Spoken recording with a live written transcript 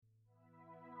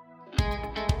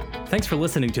Thanks for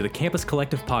listening to the Campus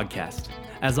Collective podcast.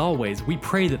 As always, we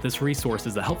pray that this resource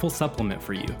is a helpful supplement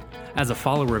for you, as a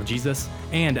follower of Jesus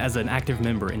and as an active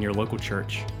member in your local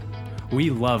church. We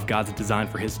love God's design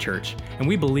for His church, and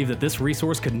we believe that this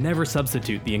resource could never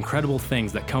substitute the incredible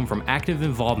things that come from active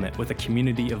involvement with a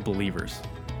community of believers.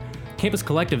 Campus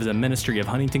Collective is a ministry of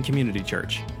Huntington Community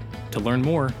Church. To learn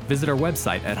more, visit our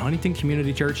website at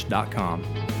huntingtoncommunitychurch.com.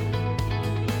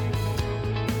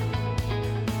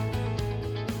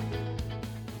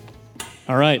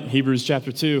 All right, Hebrews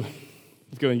chapter 2.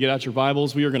 Let's go ahead and get out your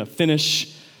Bibles. We are going to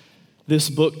finish this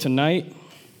book tonight.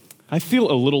 I feel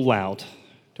a little loud.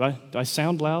 Do I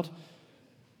sound loud?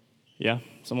 Yeah,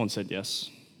 someone said yes.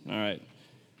 All right.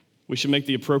 We should make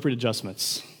the appropriate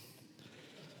adjustments.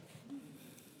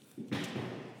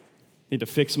 Need to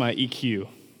fix my EQ.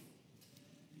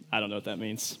 I don't know what that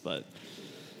means, but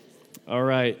all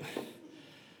right.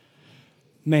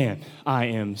 Man, I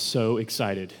am so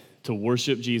excited to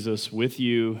worship Jesus with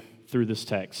you through this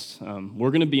text.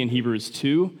 We're going to be in Hebrews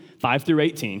 2, 5 through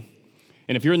 18.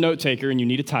 And if you're a note taker and you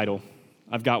need a title,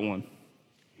 I've got one.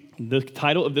 The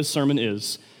title of this sermon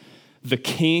is, "The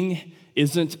King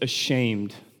Isn't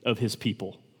Ashamed of His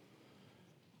People."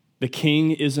 The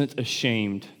King isn't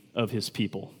ashamed of His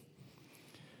people.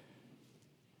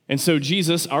 And so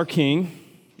Jesus, our King,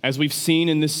 as we've seen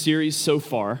in this series so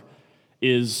far,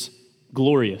 is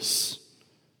glorious.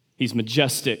 He's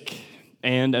majestic,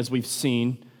 and as we've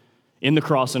seen in the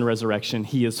cross and resurrection,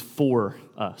 He is for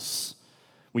us.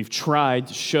 We've tried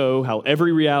to show how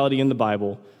every reality in the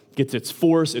Bible gets its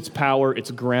force, its power,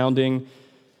 its grounding,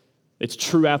 its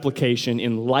true application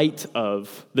in light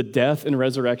of the death and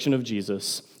resurrection of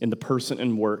Jesus in the person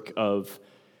and work of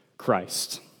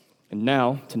Christ. And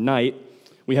now, tonight,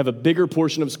 we have a bigger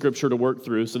portion of Scripture to work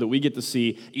through so that we get to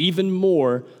see even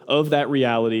more of that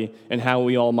reality and how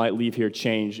we all might leave here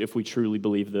changed if we truly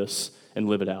believe this and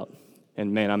live it out.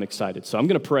 And man, I'm excited. So I'm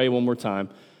going to pray one more time.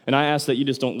 And I ask that you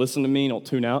just don't listen to me, don't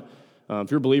tune out.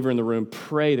 If you're a believer in the room,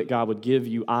 pray that God would give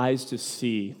you eyes to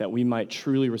see, that we might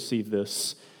truly receive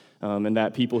this, and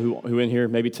that people who in here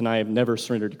maybe tonight have never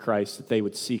surrendered to Christ, that they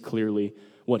would see clearly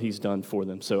what He's done for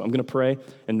them. So I'm going to pray,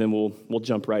 and then we'll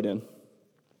jump right in.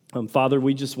 Father,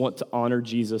 we just want to honor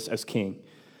Jesus as King.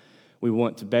 We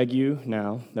want to beg you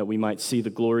now that we might see the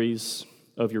glories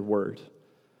of your word.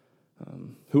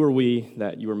 Who are we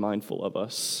that you are mindful of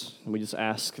us? And we just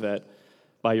ask that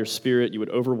by your Spirit you would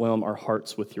overwhelm our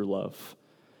hearts with your love.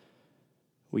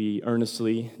 We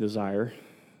earnestly desire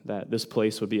that this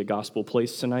place would be a gospel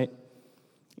place tonight.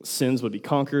 Sins would be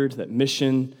conquered, that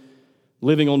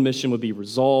living on mission would be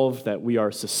resolved, that we are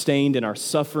sustained in our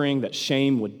suffering, that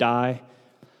shame would die.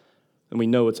 And we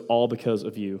know it's all because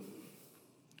of you,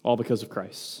 all because of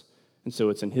Christ. And so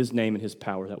it's in His name and His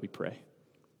power that we pray.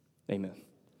 Amen.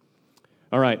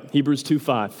 All right, Hebrews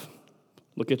 2:5.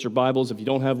 Look at your Bibles. If you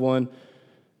don't have one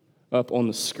up on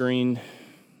the screen,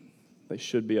 they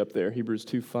should be up there. Hebrews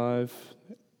 2:5.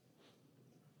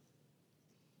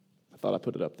 I thought I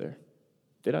put it up there.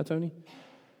 Did I, Tony?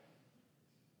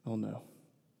 Oh, no.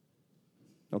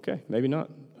 Okay, maybe not.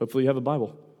 Hopefully you have a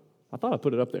Bible. I thought I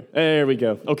put it up there. There we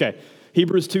go. Okay,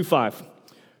 Hebrews 2:5.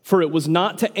 For it was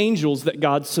not to angels that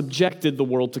God subjected the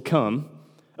world to come,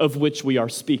 of which we are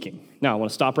speaking. Now, I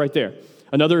want to stop right there.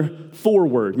 Another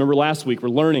foreword. Remember last week, we're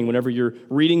learning whenever you're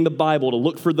reading the Bible to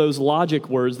look for those logic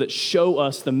words that show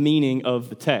us the meaning of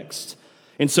the text.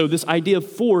 And so this idea of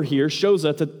for here shows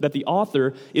us that the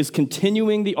author is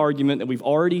continuing the argument that we've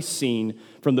already seen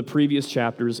from the previous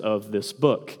chapters of this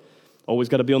book. Always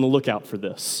got to be on the lookout for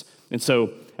this. And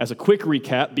so, as a quick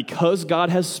recap, because God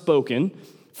has spoken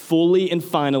fully and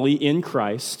finally in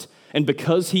Christ, and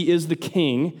because He is the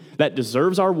King that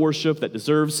deserves our worship, that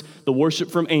deserves the worship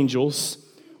from angels,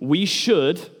 we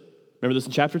should, remember this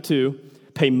in chapter 2,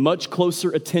 pay much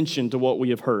closer attention to what we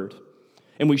have heard.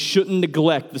 And we shouldn't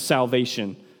neglect the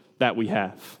salvation that we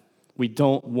have. We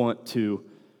don't want to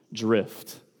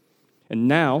drift. And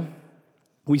now,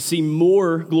 we see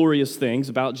more glorious things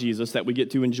about Jesus that we get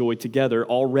to enjoy together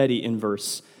already in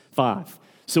verse 5.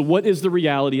 So what is the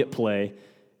reality at play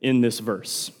in this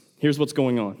verse? Here's what's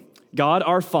going on. God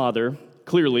our Father,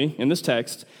 clearly in this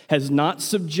text, has not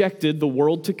subjected the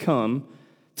world to come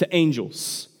to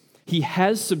angels. He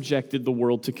has subjected the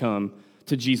world to come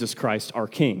to Jesus Christ our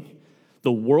King.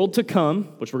 The world to come,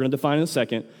 which we're going to define in a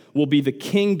second, will be the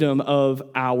kingdom of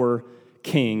our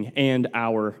King and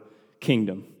our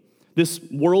kingdom. This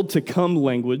world to come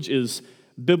language is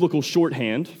biblical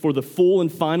shorthand for the full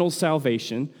and final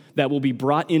salvation that will be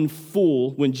brought in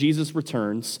full when Jesus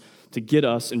returns to get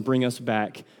us and bring us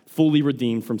back fully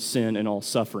redeemed from sin and all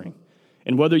suffering.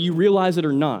 And whether you realize it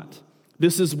or not,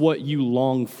 This is what you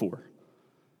long for.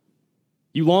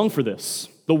 You long for this,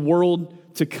 the world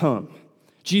to come.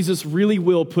 Jesus really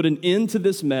will put an end to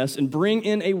this mess and bring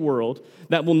in a world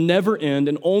that will never end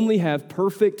and only have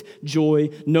perfect joy,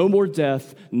 no more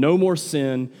death, no more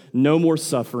sin, no more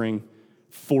suffering,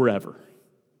 forever.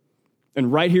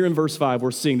 And right here in verse 5,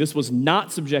 we're seeing this was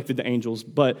not subjected to angels,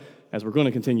 but as we're going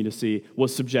to continue to see,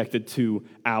 was subjected to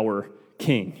our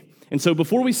King. And so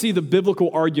before we see the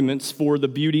biblical arguments for the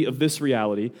beauty of this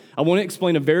reality, I want to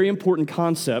explain a very important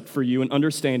concept for you in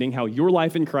understanding how your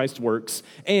life in Christ works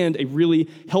and a really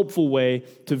helpful way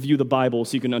to view the Bible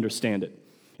so you can understand it.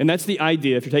 And that's the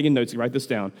idea, if you're taking notes, you write this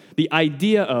down, the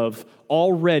idea of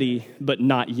already but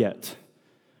not yet.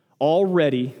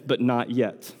 Already but not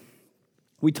yet.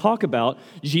 We talk about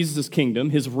Jesus' kingdom,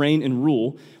 his reign and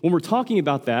rule. When we're talking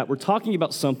about that, we're talking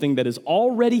about something that is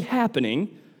already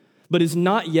happening but is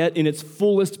not yet in its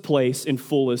fullest place and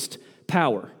fullest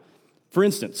power. For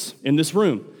instance, in this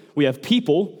room, we have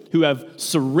people who have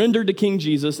surrendered to King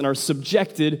Jesus and are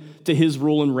subjected to his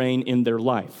rule and reign in their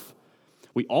life.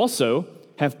 We also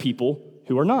have people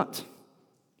who are not.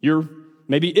 You're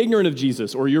maybe ignorant of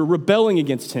Jesus, or you're rebelling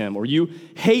against him, or you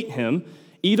hate him.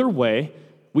 Either way,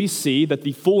 we see that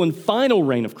the full and final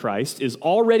reign of Christ is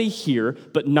already here,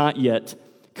 but not yet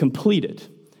completed.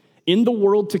 In the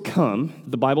world to come,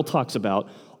 the Bible talks about,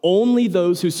 only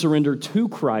those who surrender to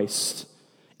Christ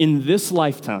in this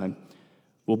lifetime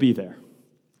will be there.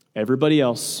 Everybody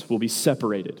else will be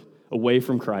separated away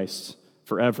from Christ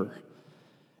forever.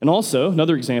 And also,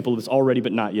 another example of this already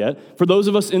but not yet, for those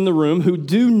of us in the room who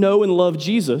do know and love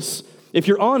Jesus, if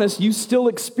you're honest, you still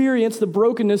experience the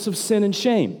brokenness of sin and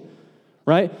shame,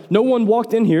 right? No one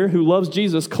walked in here who loves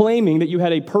Jesus claiming that you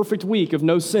had a perfect week of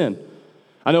no sin.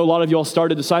 I know a lot of y'all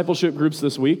started discipleship groups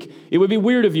this week. It would be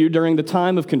weird of you during the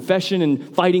time of confession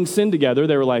and fighting sin together.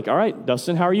 They were like, all right,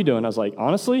 Dustin, how are you doing? I was like,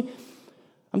 honestly,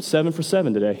 I'm 7 for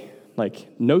 7 today. Like,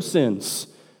 no sins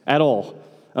at all.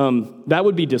 That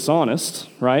would be dishonest,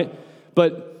 right?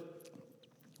 But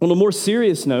on a more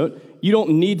serious note, you don't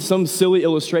need some silly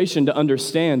illustration to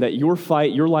understand that your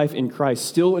fight, your life in Christ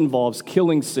still involves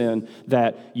killing sin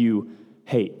that you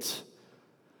hate.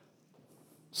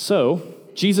 So,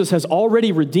 Jesus has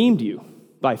already redeemed you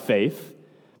by faith,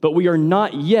 but we are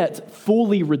not yet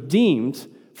fully redeemed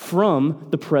from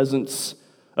the presence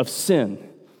of sin.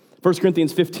 1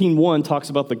 Corinthians 15:1 talks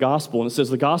about the gospel, and it says,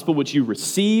 the gospel which you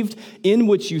received, in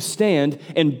which you stand,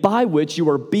 and by which you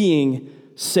are being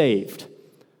saved. So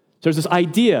there's this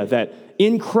idea that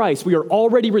in Christ we are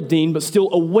already redeemed, but still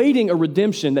awaiting a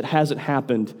redemption that hasn't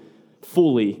happened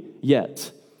fully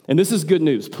yet. And this is good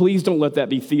news. Please don't let that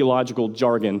be theological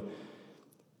jargon.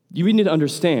 You need to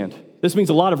understand, this means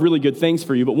a lot of really good things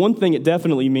for you, but one thing it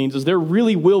definitely means is there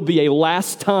really will be a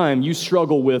last time you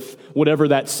struggle with whatever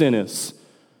that sin is.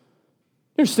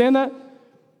 You understand that?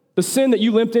 The sin that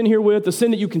you limped in here with, the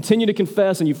sin that you continue to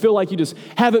confess and you feel like you just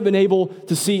haven't been able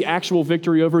to see actual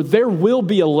victory over, there will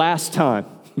be a last time.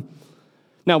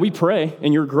 Now, we pray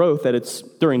in your growth that it's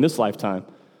during this lifetime,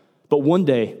 but one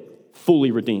day,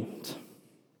 fully redeemed.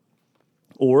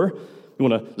 Or, you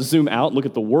want to zoom out, look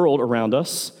at the world around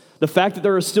us. The fact that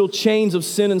there are still chains of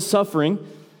sin and suffering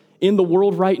in the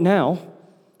world right now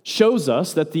shows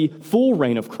us that the full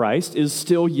reign of Christ is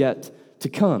still yet to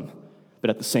come.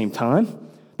 But at the same time,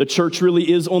 the church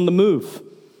really is on the move.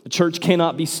 The church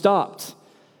cannot be stopped.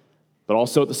 But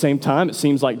also at the same time, it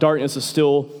seems like darkness is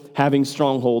still having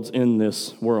strongholds in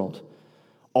this world.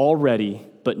 Already,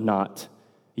 but not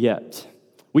yet.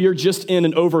 We are just in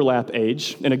an overlap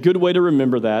age, and a good way to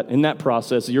remember that in that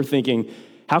process, you're thinking,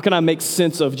 how can I make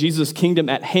sense of Jesus' kingdom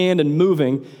at hand and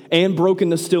moving and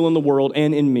brokenness still in the world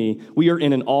and in me? We are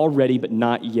in an already but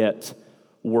not yet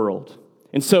world.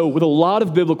 And so with a lot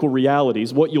of biblical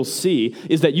realities, what you'll see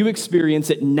is that you experience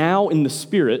it now in the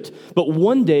Spirit, but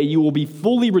one day you will be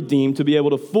fully redeemed to be able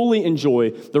to fully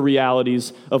enjoy the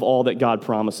realities of all that God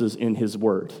promises in His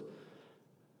Word.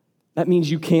 That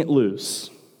means you can't lose.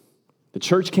 The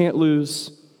church can't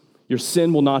lose. Your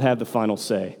sin will not have the final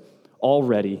say.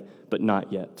 Already, but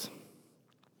not yet.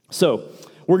 So,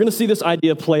 we're going to see this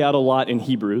idea play out a lot in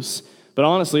Hebrews, but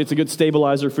honestly, it's a good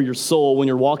stabilizer for your soul when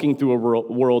you're walking through a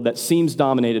world that seems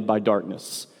dominated by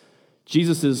darkness.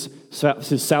 Jesus'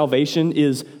 salvation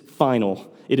is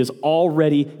final. It is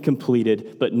already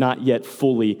completed, but not yet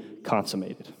fully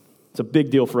consummated. It's a big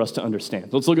deal for us to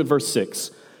understand. Let's look at verse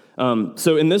 6.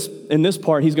 So in this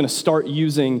part, he's going to start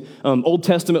using Old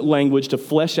Testament language to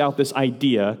flesh out this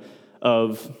idea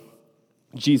of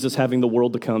Jesus having the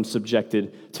world to come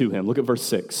subjected to him. Look at verse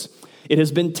 6. It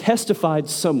has been testified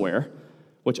somewhere,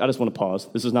 which I just want to pause.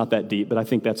 This is not that deep, but I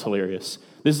think that's hilarious.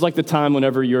 This is like the time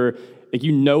whenever you're like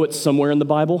you know it's somewhere in the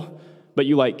Bible, but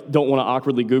you like don't want to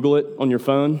awkwardly Google it on your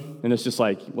phone, and it's just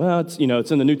like, well, it's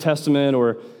it's in the New Testament,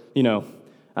 or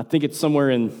I think it's somewhere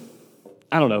in,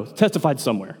 I don't know, testified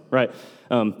somewhere, right?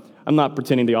 I'm not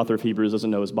pretending the author of Hebrews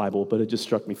doesn't know his Bible, but it just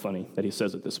struck me funny that he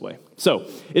says it this way. So,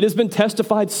 it has been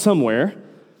testified somewhere,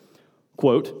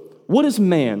 quote, "What is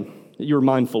man that you are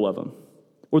mindful of him,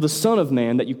 or the son of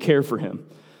man that you care for him?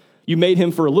 You made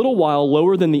him for a little while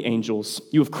lower than the angels.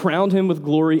 You have crowned him with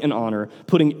glory and honor,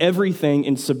 putting everything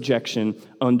in subjection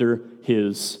under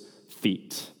his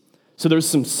feet." So there's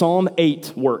some Psalm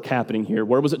 8 work happening here.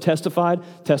 Where was it testified?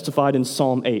 Testified in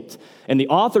Psalm 8. And the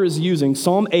author is using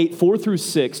Psalm 8, 4 through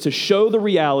 6 to show the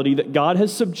reality that God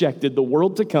has subjected the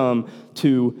world to come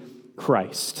to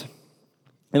Christ.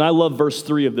 And I love verse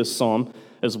 3 of this psalm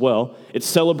as well. It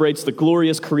celebrates the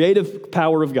glorious creative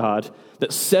power of God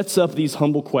that sets up these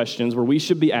humble questions where we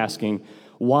should be asking,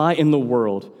 why in the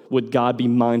world would God be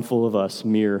mindful of us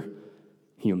mere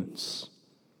humans?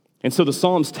 And so the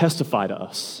Psalms testify to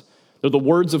us. They're the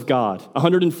words of God.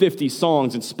 150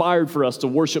 songs inspired for us to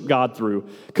worship God through,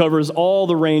 covers all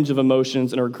the range of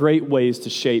emotions and are great ways to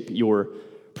shape your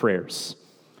prayers.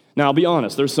 Now, I'll be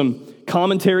honest, there's some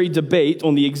commentary debate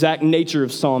on the exact nature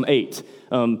of Psalm 8.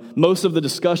 Most of the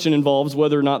discussion involves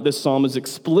whether or not this psalm is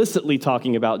explicitly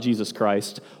talking about Jesus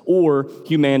Christ or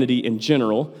humanity in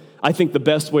general. I think the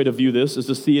best way to view this is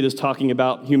to see it as talking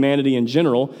about humanity in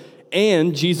general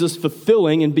and Jesus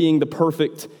fulfilling and being the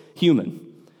perfect human.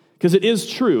 Because it is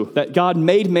true that God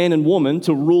made man and woman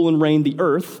to rule and reign the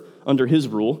earth under his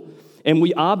rule, and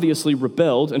we obviously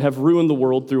rebelled and have ruined the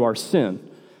world through our sin.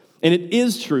 And it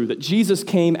is true that Jesus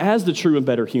came as the true and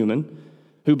better human,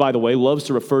 who, by the way, loves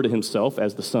to refer to himself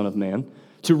as the Son of Man,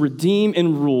 to redeem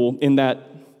and rule in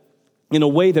a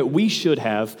way that we should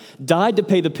have, died to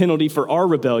pay the penalty for our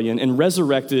rebellion, and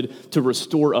resurrected to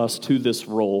restore us to this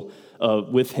role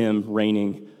with him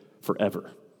reigning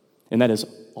forever. And that is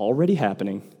already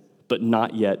happening, but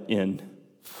not yet in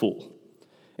full.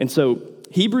 And so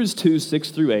Hebrews 2,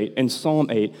 6 through 8 and Psalm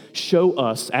 8 show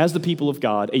us, as the people of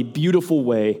God, a beautiful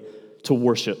way to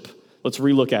worship. Let's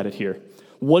relook at it here.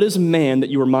 What is man that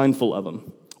you are mindful of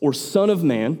him? Or son of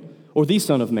man, or the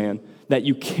son of man, that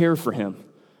you care for him?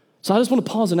 So I just want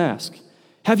to pause and ask,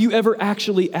 have you ever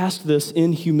actually asked this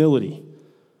in humility?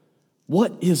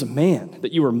 What is man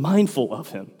that you are mindful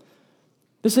of him?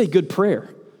 This is a good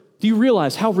prayer. Do you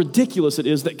realize how ridiculous it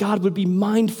is that God would be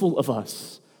mindful of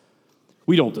us?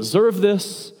 We don't deserve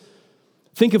this.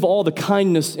 Think of all the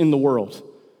kindness in the world,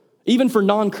 even for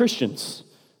non-Christians.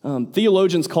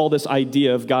 Theologians call this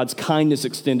idea of God's kindness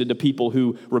extended to people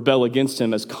who rebel against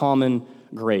him as common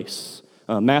grace.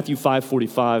 Matthew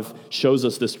 5:45 shows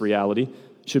us this reality.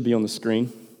 It should be on the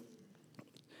screen.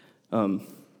 So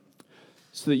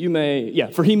that you may,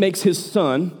 for he makes his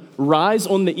sun rise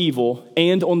on the evil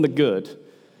and on the good,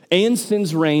 and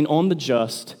sends rain on the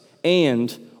just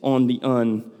and on the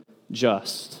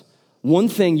unjust. One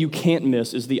thing you can't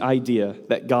miss is the idea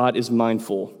that God is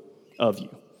mindful of you.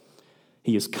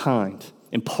 He is kind.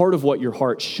 And part of what your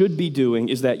heart should be doing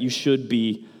is that you should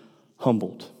be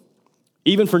humbled.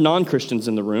 Even for non-Christians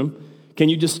in the room, can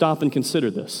you just stop and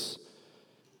consider this?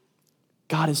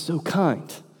 God is so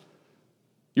kind.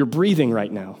 You're breathing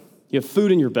right now. You have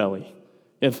food in your belly.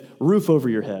 You have roof over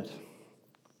your head.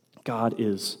 God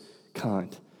is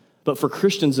kind. But for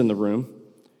Christians in the room,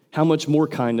 how much more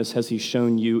kindness has he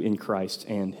shown you in Christ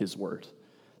and his word?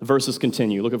 The verses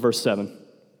continue. Look at verse 7.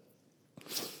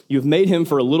 You have made him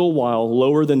for a little while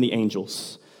lower than the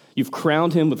angels. You've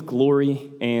crowned him with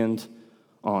glory and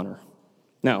honor.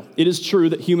 Now, it is true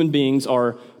that human beings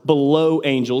are below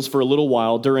angels for a little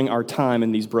while during our time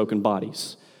in these broken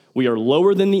bodies. We are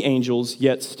lower than the angels,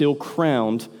 yet still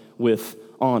crowned with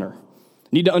honor.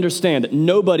 You need to understand that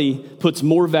nobody puts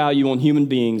more value on human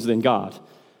beings than God.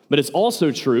 But it's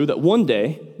also true that one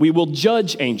day we will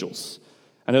judge angels.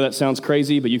 I know that sounds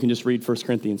crazy, but you can just read 1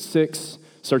 Corinthians 6.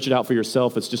 Search it out for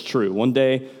yourself. It's just true. One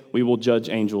day we will judge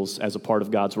angels as a part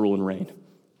of God's rule and reign.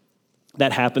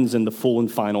 That happens in the full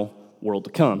and final world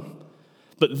to come.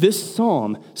 But this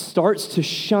psalm starts to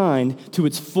shine to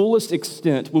its fullest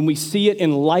extent when we see it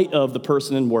in light of the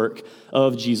person and work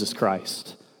of Jesus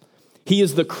Christ. He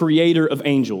is the creator of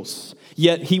angels,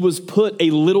 yet he was put a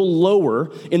little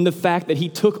lower in the fact that he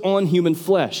took on human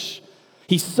flesh.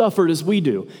 He suffered as we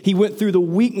do. He went through the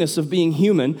weakness of being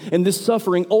human, and this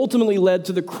suffering ultimately led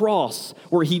to the cross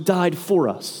where he died for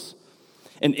us.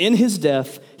 And in his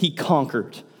death, he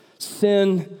conquered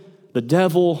sin, the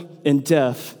devil, and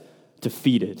death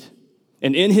defeated.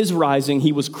 And in his rising,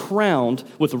 he was crowned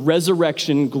with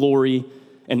resurrection, glory,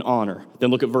 and honor. Then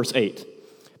look at verse 8.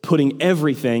 putting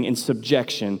everything in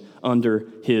subjection under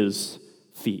his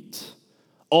feet.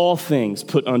 All things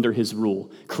put under his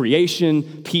rule.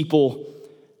 Creation, people,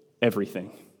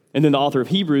 everything. And then the author of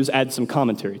Hebrews adds some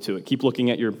commentary to it. Keep looking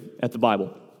at the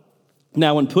Bible.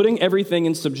 Now, in putting everything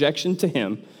in subjection to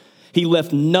him, he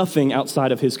left nothing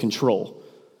outside of his control.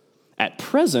 At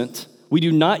present, we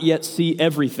do not yet see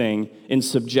everything in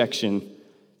subjection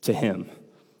to him.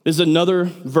 This is another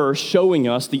verse showing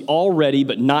us the already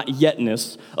but not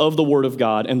yetness of the Word of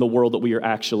God and the world that we are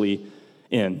actually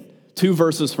in. 2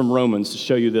 verses from Romans to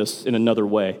show you this in another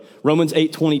way. Romans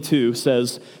 8:22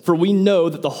 says, "For we know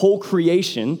that the whole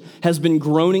creation has been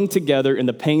groaning together in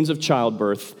the pains of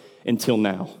childbirth until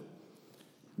now."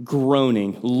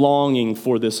 Groaning, longing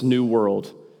for this new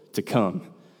world to come.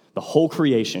 The whole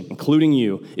creation, including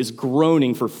you, is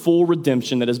groaning for full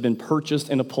redemption that has been purchased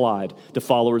and applied to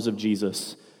followers of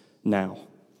Jesus now.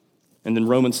 And then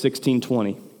Romans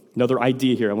 16:20, another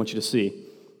idea here I want you to see.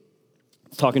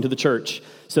 It's talking to the church.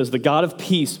 It says, "The God of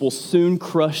peace will soon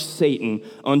crush Satan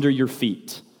under your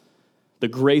feet. The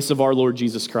grace of our Lord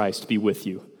Jesus Christ be with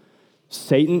you."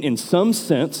 Satan, in some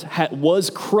sense, was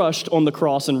crushed on the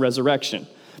cross and resurrection,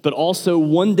 but also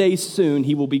one day soon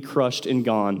he will be crushed and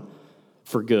gone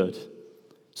for good.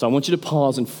 So I want you to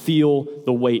pause and feel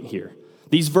the weight here.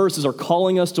 These verses are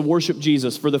calling us to worship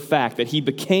Jesus for the fact that he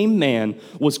became man,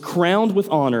 was crowned with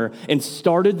honor, and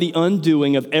started the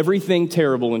undoing of everything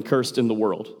terrible and cursed in the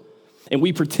world. And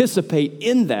we participate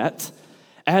in that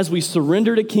as we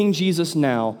surrender to King Jesus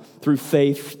now through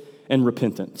faith and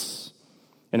repentance.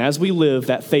 And as we live,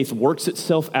 that faith works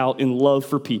itself out in love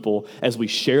for people as we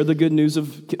share the good news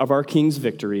of our King's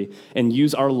victory and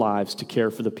use our lives to care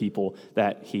for the people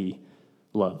that he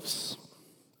loves.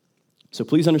 So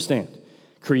please understand,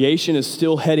 creation is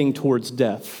still heading towards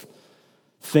death.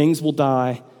 Things will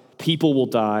die, people will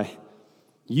die,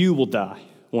 you will die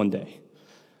one day.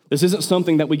 This isn't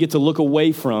something that we get to look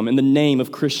away from in the name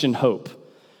of Christian hope.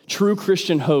 True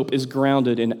Christian hope is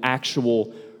grounded in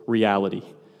actual reality.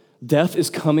 Death is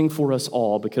coming for us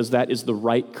all because that is the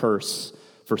right curse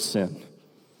for sin.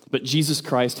 But Jesus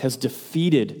Christ has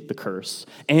defeated the curse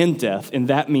and death, and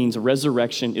that means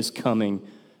resurrection is coming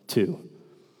too.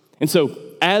 And so,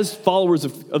 as followers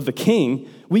of the King,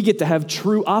 we get to have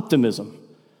true optimism,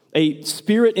 a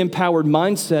spirit-empowered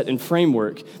mindset and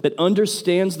framework that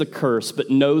understands the curse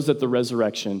but knows that the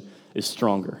resurrection is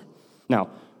stronger. Now,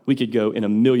 we could go in a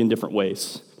million different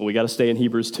ways, but we got to stay in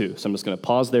Hebrews 2, so I'm just going to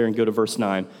pause there and go to verse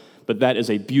 9, but that is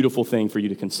a beautiful thing for you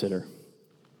to consider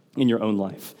in your own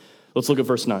life. Let's look at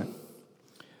verse 9.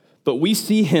 "But we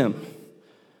see him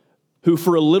who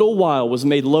for a little while was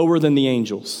made lower than the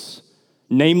angels,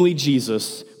 namely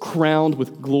Jesus, crowned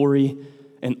with glory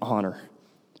and honor."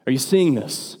 Are you seeing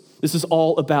this? This is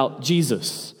all about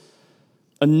Jesus.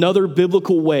 Another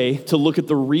biblical way to look at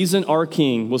the reason our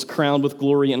King was crowned with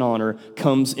glory and honor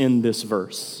comes in this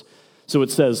verse. So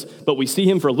it says, "But we see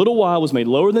him for a little while was made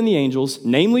lower than the angels,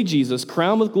 namely Jesus,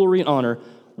 crowned with glory and honor."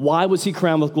 Why was he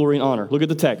crowned with glory and honor? Look at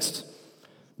the text.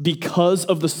 "Because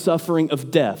of the suffering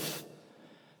of death,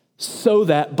 so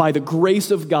that by the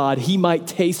grace of God he might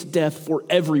taste death for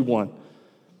everyone." Do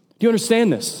you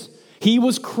understand this? He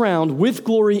was crowned with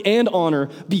glory and honor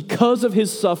because of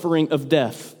his suffering of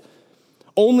death.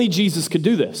 Only Jesus could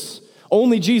do this.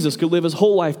 Only Jesus could live his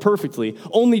whole life perfectly.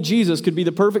 Only Jesus could be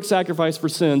the perfect sacrifice for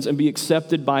sins and be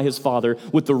accepted by his Father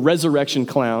with the resurrection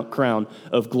crown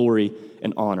of glory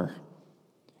and honor.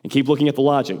 And keep looking at the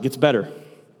logic. It gets better.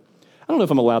 I don't know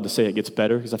if I'm allowed to say it gets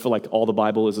better because I feel like all the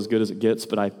Bible is as good as it gets,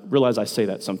 but I realize I say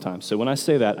that sometimes. So when I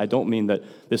say that, I don't mean that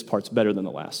this part's better than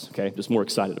the last, okay? I'm just more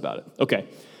excited about it. Okay.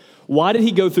 Why did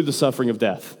he go through the suffering of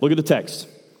death? Look at the text.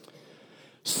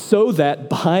 "So that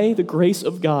by the grace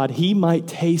of God, he might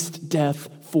taste death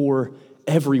for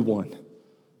everyone."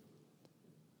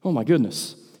 Oh my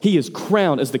goodness. He is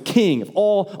crowned as the King of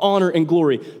all honor and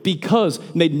glory because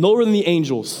made lower than the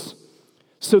angels,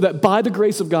 so that by the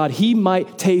grace of God, he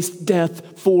might taste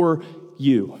death for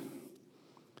you.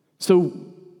 So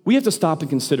we have to stop and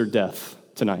consider death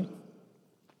tonight.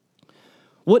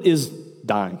 What is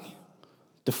dying?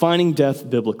 Defining death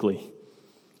biblically.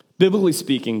 Biblically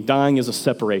speaking, dying is a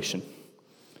separation.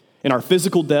 In our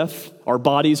physical death, our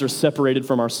bodies are separated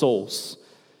from our souls.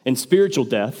 In spiritual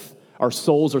death, our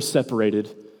souls are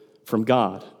separated from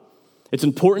God. It's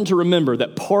important to remember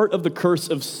that part of the curse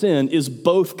of sin is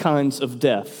both kinds of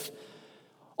death.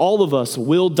 All of us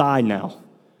will die now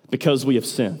because we have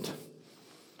sinned.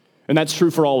 And that's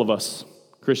true for all of us,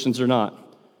 Christians or not.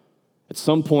 At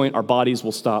some point, our bodies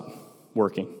will stop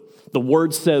working. The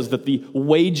word says that the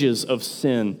wages of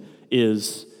sin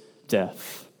is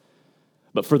death.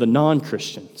 But for the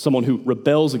non-Christian, someone who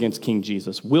rebels against King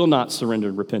Jesus, will not surrender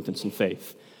in repentance and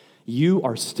faith, you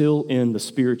are still in the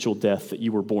spiritual death that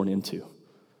you were born into.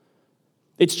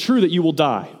 It's true that you will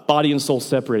die, body and soul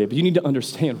separated, but you need to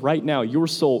understand right now your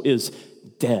soul is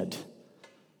dead,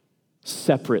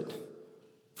 separate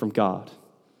from God.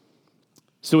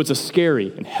 So it's a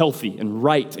scary and healthy and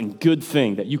right and good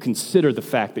thing that you consider the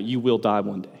fact that you will die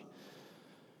one day.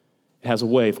 It has a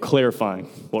way of clarifying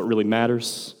what really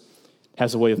matters. It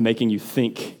has a way of making you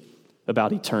think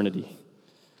about eternity.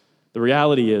 The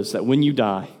reality is that when you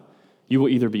die, you will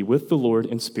either be with the Lord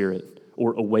in spirit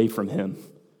or away from him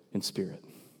in spirit.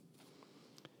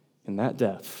 And that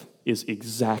death is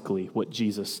exactly what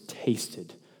Jesus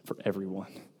tasted for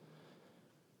everyone.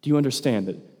 Do you understand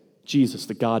that Jesus,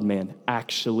 the God-man,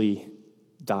 actually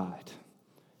died?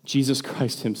 Jesus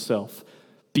Christ himself,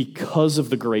 because of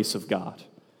the grace of God,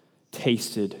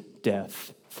 tasted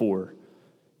death for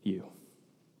you.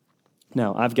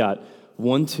 Now, I've got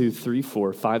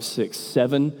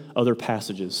 7 other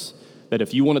passages that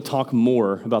if you want to talk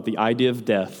more about the idea of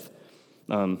death,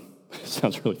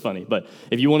 sounds really funny, but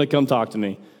if you want to come talk to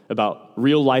me about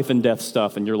real life and death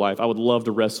stuff in your life, I would love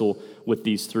to wrestle with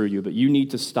these through you, but you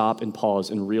need to stop and pause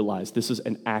and realize this is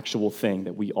an actual thing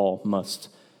that we all must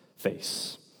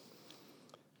face.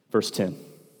 Verse 10.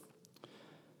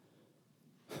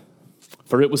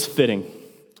 For it was fitting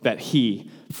that he,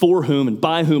 for whom and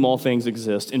by whom all things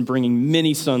exist, in bringing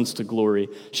many sons to glory,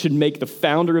 should make the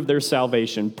founder of their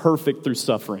salvation perfect through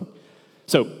suffering.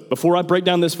 So before I break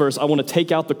down this verse, I want to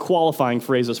take out the qualifying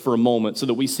phrases for a moment so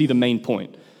that we see the main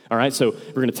point. All right, so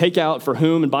we're going to take out for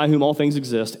whom and by whom all things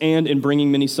exist, and in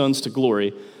bringing many sons to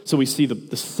glory, so we see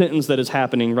the sentence that is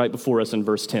happening right before us in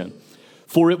verse 10.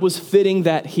 For it was fitting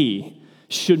that he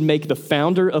should make the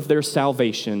founder of their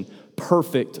salvation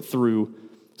perfect through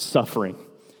suffering.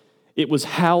 It was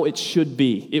how it should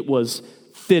be. It was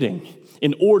fitting.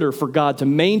 In order for God to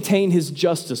maintain his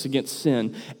justice against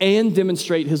sin and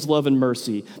demonstrate his love and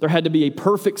mercy, there had to be a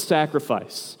perfect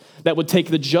sacrifice that would take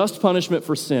the just punishment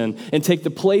for sin and take the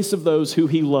place of those who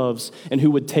he loves and who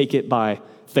would take it by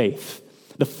faith.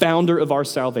 The founder of our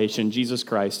salvation, Jesus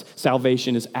Christ,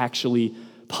 salvation is actually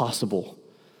possible.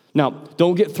 Now,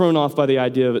 don't get thrown off by the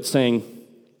idea of it saying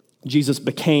Jesus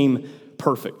became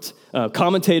perfect.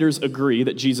 Commentators agree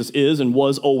that Jesus is and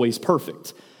was always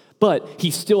perfect, but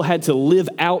he still had to live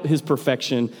out his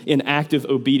perfection in active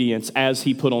obedience as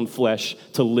he put on flesh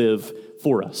to live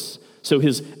for us. So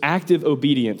his active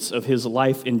obedience of his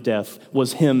life and death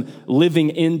was him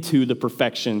living into the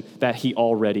perfection that he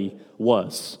already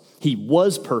was. He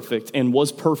was perfect and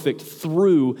was perfect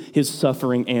through his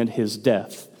suffering and his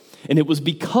death. And it was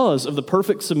because of the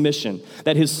perfect submission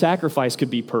that his sacrifice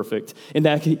could be perfect and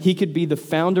that he could be the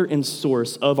founder and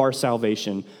source of our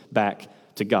salvation back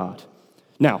to God.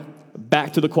 Now,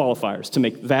 back to the qualifiers to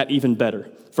make that even better.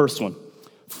 First one,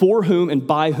 for whom and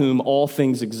by whom all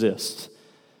things exist.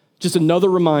 Just another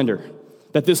reminder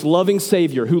that this loving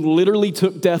Savior who literally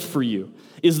took death for you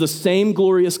is the same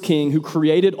glorious King who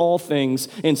created all things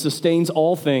and sustains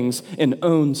all things and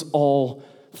owns all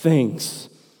things.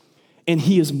 And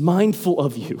he is mindful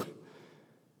of you.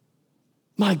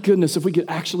 My goodness, if we could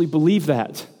actually believe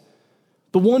that.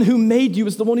 The one who made you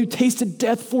is the one who tasted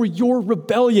death for your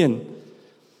rebellion.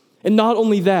 And not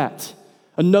only that,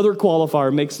 another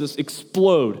qualifier makes this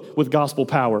explode with gospel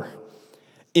power.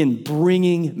 In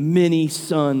bringing many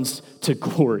sons to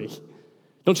glory.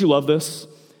 Don't you love this?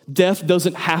 Death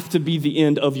doesn't have to be the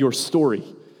end of your story.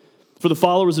 For the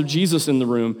followers of Jesus in the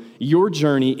room, your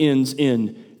journey ends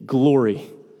in glory.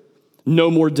 No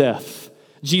more death.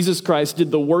 Jesus Christ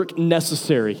did the work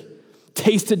necessary,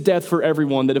 tasted death for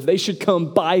everyone, that if they should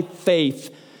come by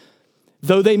faith,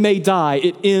 though they may die,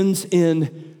 it ends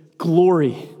in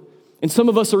glory. And some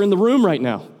of us are in the room right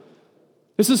now.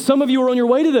 Some of you are on your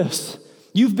way to this.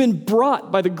 You've been brought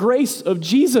by the grace of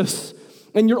Jesus,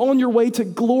 and you're on your way to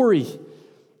glory.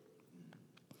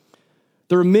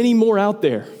 There are many more out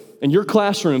there in your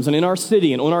classrooms and in our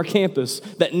city and on our campus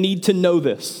that need to know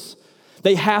this.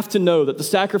 They have to know that the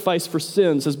sacrifice for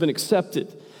sins has been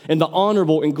accepted, and the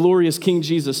honorable and glorious King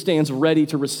Jesus stands ready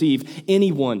to receive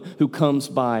anyone who comes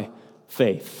by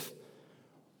faith.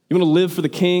 You want to live for the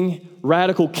King?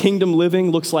 Radical kingdom living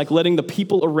looks like letting the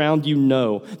people around you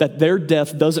know that their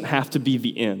death doesn't have to be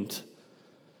the end.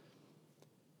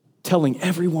 Telling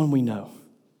everyone we know,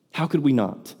 how could we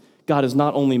not? God is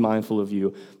not only mindful of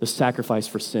you, the sacrifice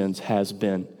for sins has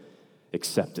been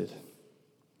accepted.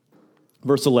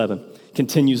 Verse 11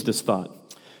 continues this thought.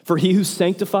 For he who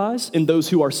sanctifies and those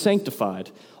who are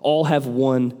sanctified all have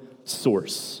one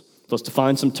source. So let's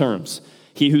define some terms.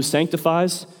 He who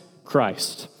sanctifies,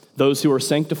 Christ. those who are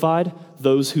sanctified,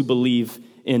 those who believe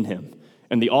in him.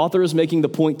 And the author is making the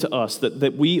point to us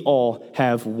that we all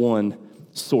have one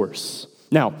source.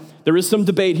 Now, there is some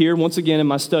debate here, once again, in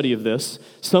my study of this.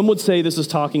 Some would say this is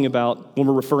talking about, when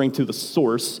we're referring to the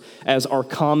source, as our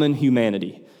common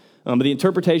humanity. But the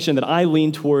interpretation that I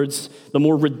lean towards, the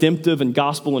more redemptive and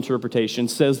gospel interpretation,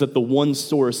 says that the one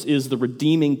source is the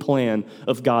redeeming plan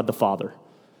of God the Father.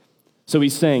 So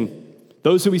he's saying,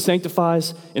 those who he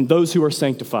sanctifies and those who are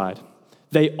sanctified,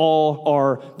 they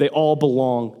all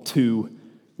belong to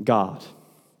God.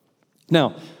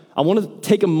 Now, I want to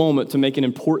take a moment to make an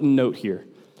important note here.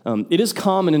 It is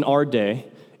common in our day,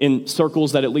 in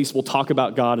circles that at least will talk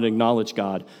about God and acknowledge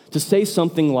God, to say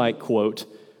something like, quote,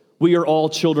 "We are all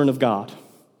children of God."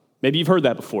 Maybe you've heard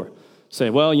that before. Say,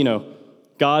 well,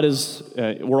 God is,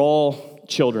 we're all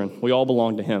children. We all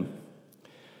belong to him.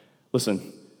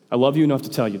 Listen, I love you enough to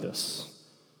tell you this.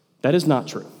 That is not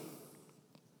true.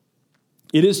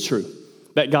 It is true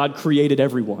that God created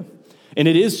everyone. And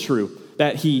it is true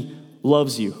that he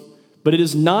loves you. But it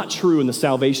is not true in the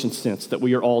salvation sense that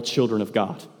we are all children of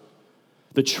God.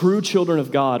 The true children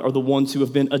of God are the ones who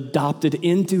have been adopted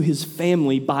into his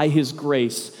family by his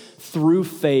grace through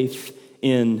faith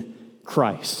in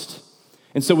Christ.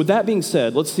 And so with that being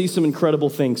said, let's see some incredible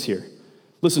things here.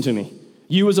 Listen to me.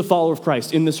 You as a follower of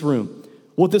Christ in this room,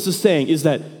 what this is saying is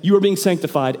that you are being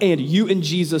sanctified and you and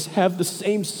Jesus have the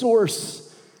same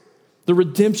source, the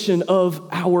redemption of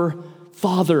our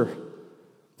Father.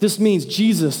 This means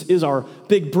Jesus is our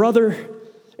big brother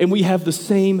and we have the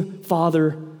same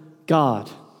Father, God.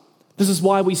 This is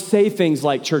why we say things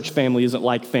like church family isn't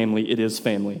like family, it is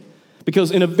family.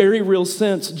 Because in a very real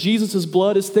sense, Jesus'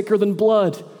 blood is thicker than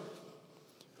blood.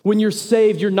 When you're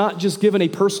saved, you're not just given a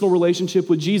personal relationship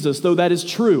with Jesus, though that is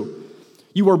true.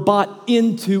 You are bought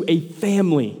into a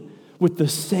family with the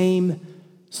same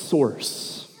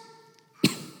source.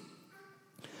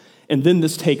 And then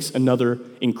this takes another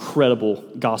incredible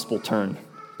gospel turn.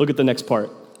 Look at the next part.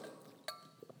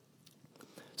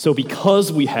 So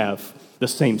because we have the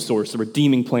same source, the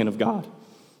redeeming plan of God,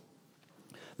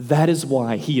 that is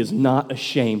why he is not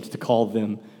ashamed to call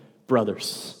them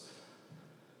brothers.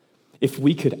 If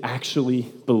we could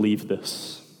actually believe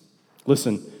this.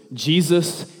 Listen,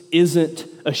 Jesus isn't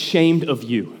ashamed of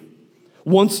you.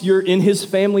 Once you're in his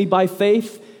family by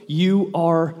faith, you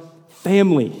are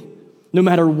family. No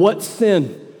matter what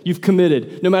sin you've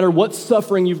committed, no matter what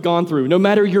suffering you've gone through, no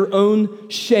matter your own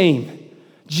shame,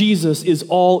 Jesus is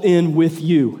all in with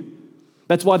you.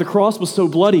 That's why the cross was so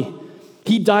bloody.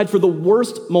 He died for the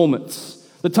worst moments,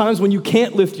 the times when you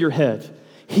can't lift your head.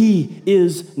 He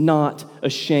is not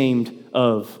ashamed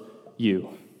of you.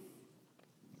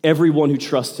 Everyone who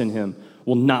trusts in him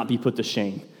will not be put to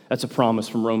shame. That's a promise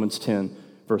from Romans 10,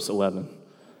 verse 11.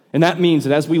 And that means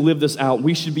that as we live this out,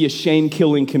 we should be a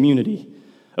shame-killing community.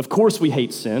 Of course we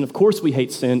hate sin. Of course we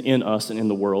hate sin in us and in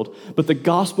the world. But the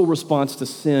gospel response to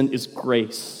sin is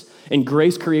grace. And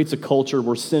grace creates a culture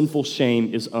where sinful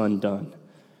shame is undone.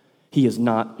 He is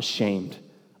not ashamed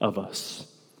of us.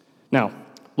 Now,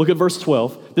 look at verse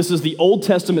 12. This is the Old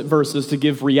Testament verses to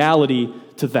give reality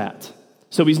to that.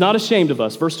 So he's not ashamed of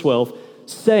us. Verse 12,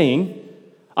 saying,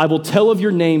 "I will tell of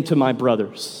your name to my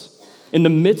brothers. In the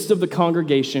midst of the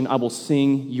congregation, I will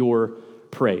sing your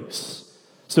praise."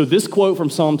 So this quote from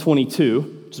Psalm 22,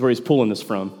 which is where he's pulling this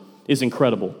from, is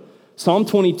incredible. Psalm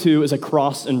 22 is a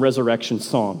cross and resurrection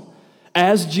psalm.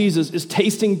 As Jesus is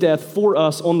tasting death for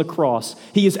us on the cross,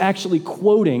 he is actually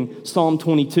quoting Psalm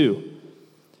 22.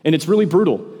 And it's really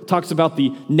brutal. It talks about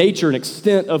the nature and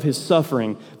extent of his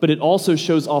suffering, but it also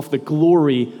shows off the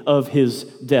glory of his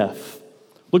death.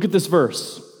 Look at this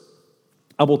verse.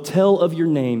 "I will tell of your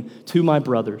name to my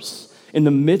brothers. In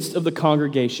the midst of the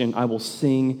congregation, I will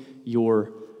sing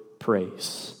your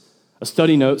praise." A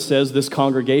study note says this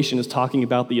congregation is talking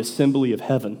about the assembly of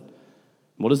heaven.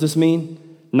 What does this mean?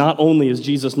 Not only is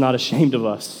Jesus not ashamed of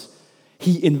us,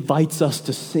 he invites us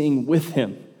to sing with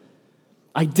him,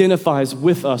 identifies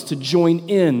with us to join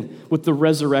in with the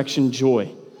resurrection joy.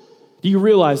 Do you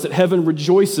realize that heaven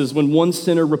rejoices when one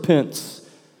sinner repents?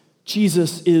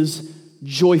 Jesus is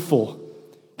joyful.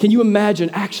 Can you imagine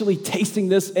actually tasting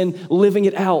this and living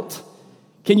it out?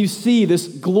 Can you see this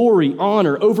glory,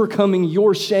 honor, overcoming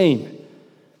your shame?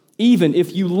 Even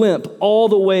if you limp all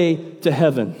the way to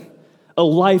heaven, a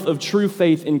life of true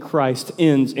faith in Christ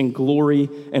ends in glory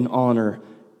and honor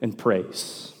and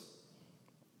praise.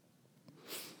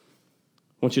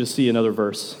 I want you to see another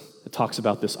verse that talks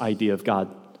about this idea of God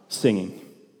singing.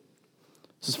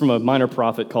 This is from a minor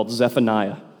prophet called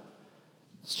Zephaniah.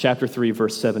 It's chapter 3,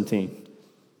 verse 17.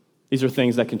 These are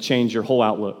things that can change your whole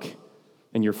outlook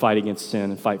in your fight against sin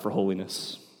and fight for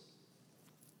holiness.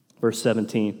 Verse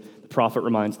 17, the prophet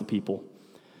reminds the people,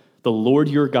 "The Lord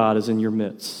your God is in your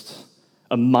midst,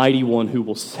 a mighty one who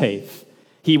will save.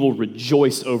 He will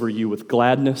rejoice over you with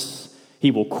gladness. He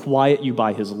will quiet you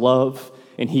by his love,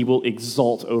 and he will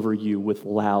exalt over you with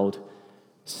loud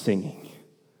singing."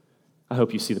 I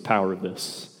hope you see the power of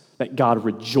this, that God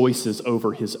rejoices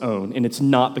over his own, and it's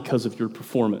not because of your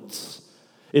performance.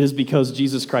 It is because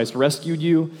Jesus Christ rescued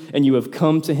you, and you have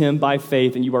come to him by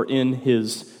faith, and you are in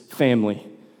his family.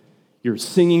 You're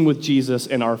singing with Jesus,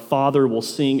 and our Father will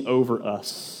sing over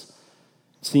us.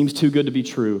 Seems too good to be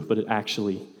true, but it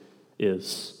actually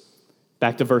is.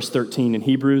 Back to verse 13 in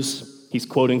Hebrews, he's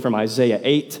quoting from Isaiah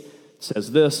 8. It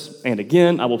says this, "And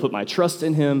again, I will put my trust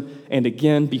in him, and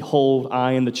again, behold,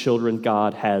 I and the children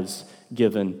God has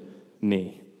given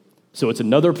me." So it's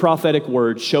another prophetic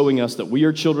word showing us that we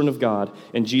are children of God,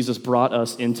 and Jesus brought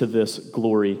us into this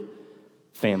glory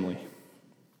family.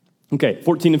 Okay,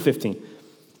 14 and 15.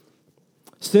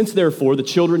 "Since, therefore, the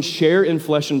children share in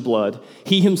flesh and blood,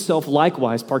 he himself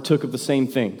likewise partook of the same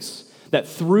things, that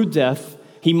through death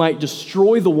he might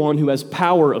destroy the one who has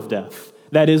power of death,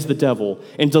 that is, the devil,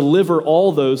 and deliver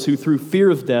all those who through fear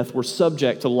of death were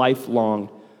subject to lifelong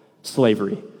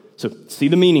slavery." So see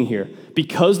the meaning here.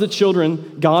 Because the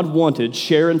children God wanted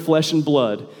share in flesh and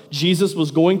blood, Jesus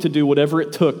was going to do whatever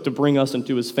it took to bring us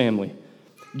into his family.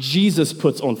 Jesus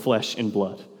puts on flesh and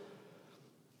blood.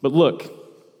 But look,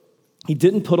 he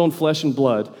didn't put on flesh and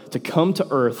blood to come to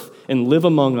earth and live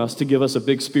among us to give us a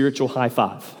big spiritual high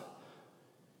five.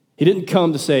 He didn't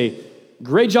come to say,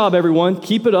 "Great job, everyone,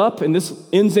 keep it up, and this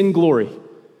ends in glory."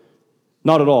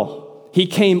 Not at all. He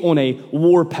came on a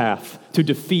war path to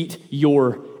defeat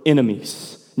your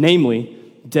enemies, namely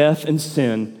death and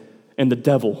sin and the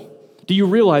devil. Do you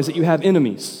realize that you have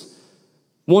enemies?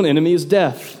 One enemy is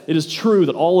death. It is true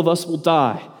that all of us will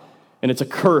die, and it's a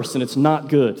curse, and it's not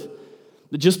good.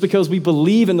 But just because we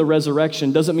believe in the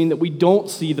resurrection doesn't mean that we don't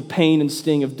see the pain and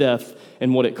sting of death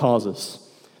and what it causes.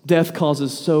 Death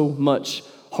causes so much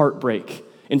heartbreak.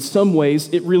 In some ways,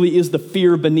 it really is the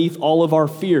fear beneath all of our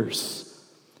fears.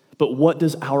 But what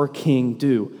does our King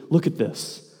do? Look at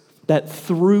this. That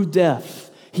through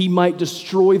death, he might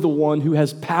destroy the one who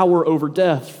has power over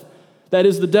death, that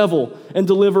is the devil, and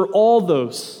deliver all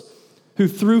those who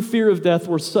through fear of death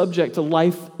were subject to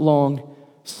lifelong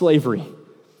slavery.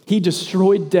 He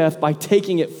destroyed death by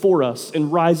taking it for us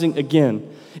and rising again.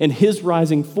 And his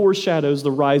rising foreshadows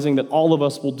the rising that all of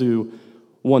us will do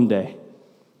one day.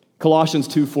 Colossians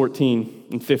 2:14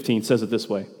 and 15 says it this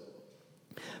way.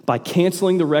 "By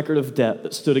canceling the record of debt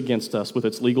that stood against us with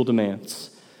its legal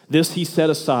demands, this he set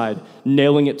aside,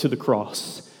 nailing it to the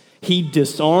cross. He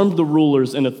disarmed the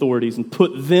rulers and authorities and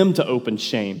put them to open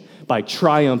shame by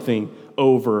triumphing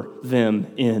over them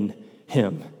in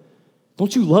him."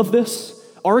 Don't you love this?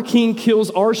 Our King kills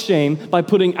our shame by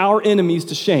putting our enemies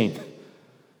to shame.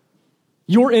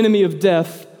 Your enemy of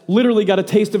death literally got a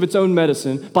taste of its own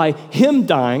medicine by him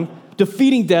dying,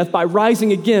 defeating death by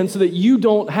rising again so that you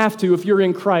don't have to, if you're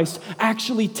in Christ,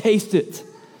 actually taste it.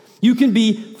 You can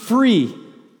be free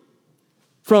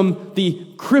from the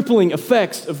crippling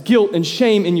effects of guilt and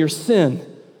shame in your sin.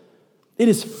 It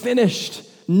is finished.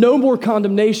 No more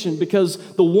condemnation because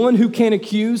the one who can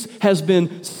accuse has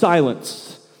been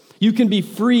silenced. You can be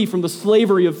free from the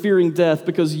slavery of fearing death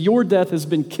because your death has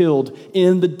been killed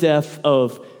in the death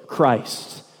of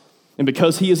Christ. And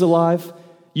because he is alive,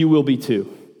 you will be too,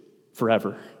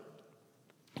 forever.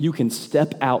 You can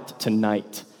step out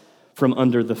tonight from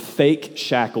under the fake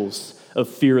shackles of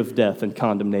fear of death and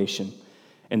condemnation.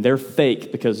 And they're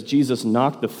fake because Jesus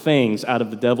knocked the fangs out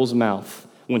of the devil's mouth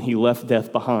when he left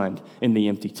death behind in the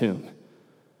empty tomb.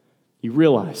 You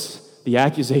realize the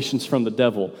accusations from the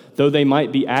devil, though they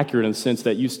might be accurate in the sense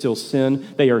that you still sin,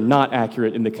 they are not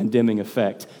accurate in the condemning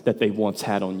effect that they once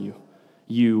had on you.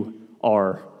 You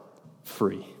are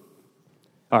free.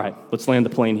 All right, let's land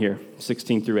the plane here,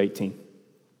 16 through 18.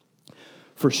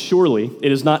 "For surely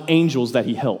it is not angels that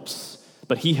he helps,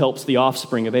 but he helps the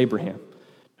offspring of Abraham."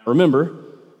 Remember,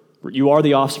 you are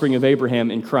the offspring of Abraham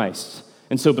in Christ.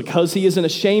 And so because he isn't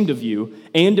ashamed of you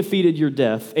and defeated your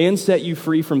death and set you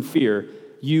free from fear,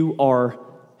 you are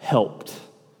helped.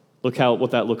 Look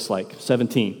what that looks like.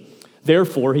 17.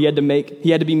 "Therefore, he had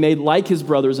to be made like his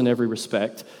brothers in every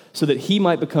respect, so that he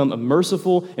might become a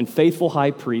merciful and faithful high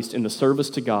priest in the service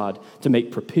to God to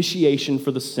make propitiation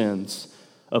for the sins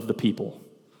of the people.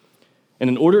 And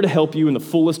in order to help you in the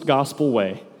fullest gospel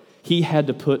way, he had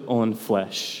to put on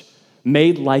flesh,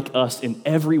 made like us in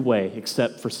every way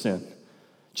except for sin.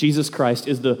 Jesus Christ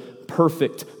is the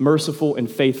perfect, merciful,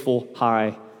 and faithful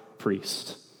high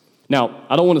priest. Now,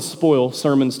 I don't want to spoil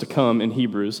sermons to come in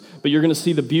Hebrews, but you're going to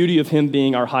see the beauty of him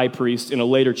being our high priest in a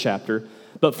later chapter.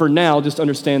 But for now, just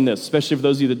understand this, especially for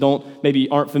those of you that maybe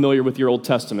aren't familiar with your Old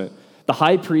Testament. The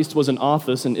high priest was an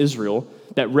office in Israel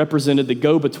that represented the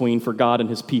go-between for God and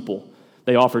his people.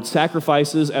 They offered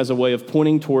sacrifices as a way of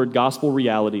pointing toward gospel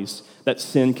realities that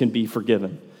sin can be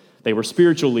forgiven. They were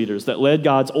spiritual leaders that led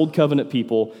God's old covenant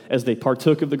people as they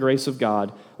partook of the grace of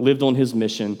God, lived on his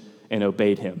mission, and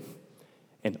obeyed him.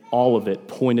 And all of it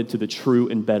pointed to the true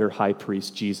and better high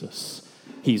priest, Jesus.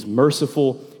 He's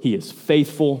merciful, he is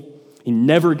faithful, he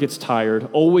never gets tired,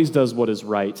 always does what is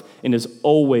right, and is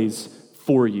always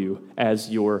for you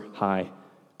as your high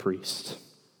priest.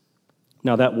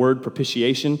 Now that word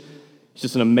propitiation is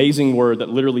just an amazing word that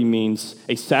literally means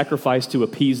a sacrifice to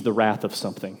appease the wrath of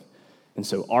something. And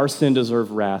so our sin deserved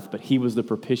wrath, but he was the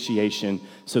propitiation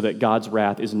so that God's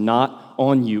wrath is not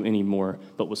on you anymore,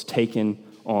 but was taken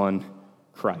on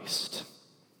Christ.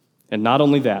 And not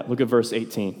only that, look at verse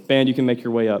 18. Band, you can make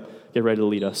your way up. Get ready to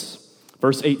lead us.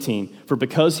 Verse 18, for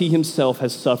because he himself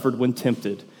has suffered when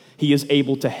tempted, he is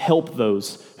able to help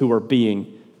those who are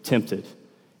being tempted.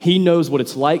 He knows what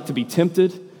it's like to be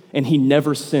tempted, and he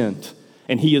never sinned.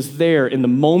 And he is there in the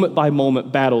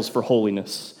moment-by-moment battles for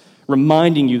holiness,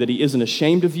 reminding you that he isn't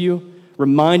ashamed of you,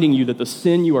 reminding you that the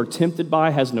sin you are tempted by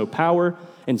has no power,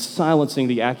 and silencing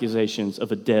the accusations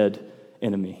of a dead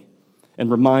enemy. And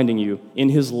reminding you in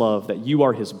his love that you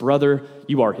are his brother,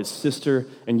 you are his sister,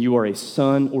 and you are a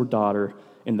son or daughter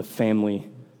in the family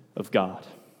of God.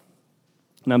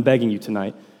 And I'm begging you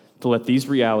tonight to let these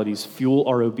realities fuel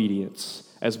our obedience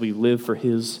as we live for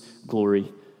his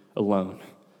glory alone.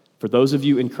 For those of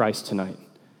you in Christ tonight,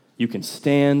 you can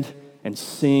stand and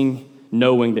sing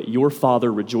knowing that your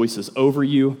Father rejoices over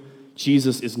you,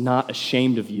 Jesus is not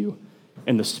ashamed of you,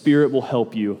 and the Spirit will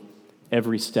help you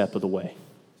every step of the way.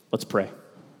 Let's pray.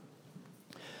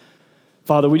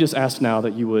 Father, we just ask now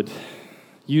that you would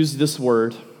use this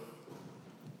word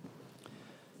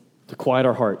to quiet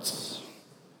our hearts.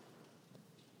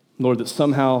 Lord, that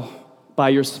somehow by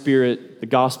your Spirit, the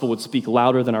gospel would speak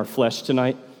louder than our flesh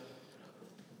tonight,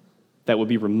 that would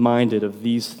be reminded of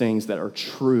these things that are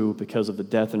true because of the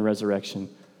death and resurrection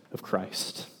of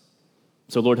Christ.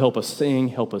 So Lord, help us sing,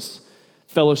 help us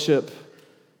fellowship,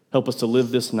 help us to live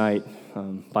this night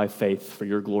by faith for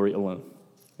your glory alone.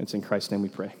 It's in Christ's name we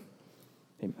pray.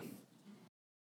 Amen.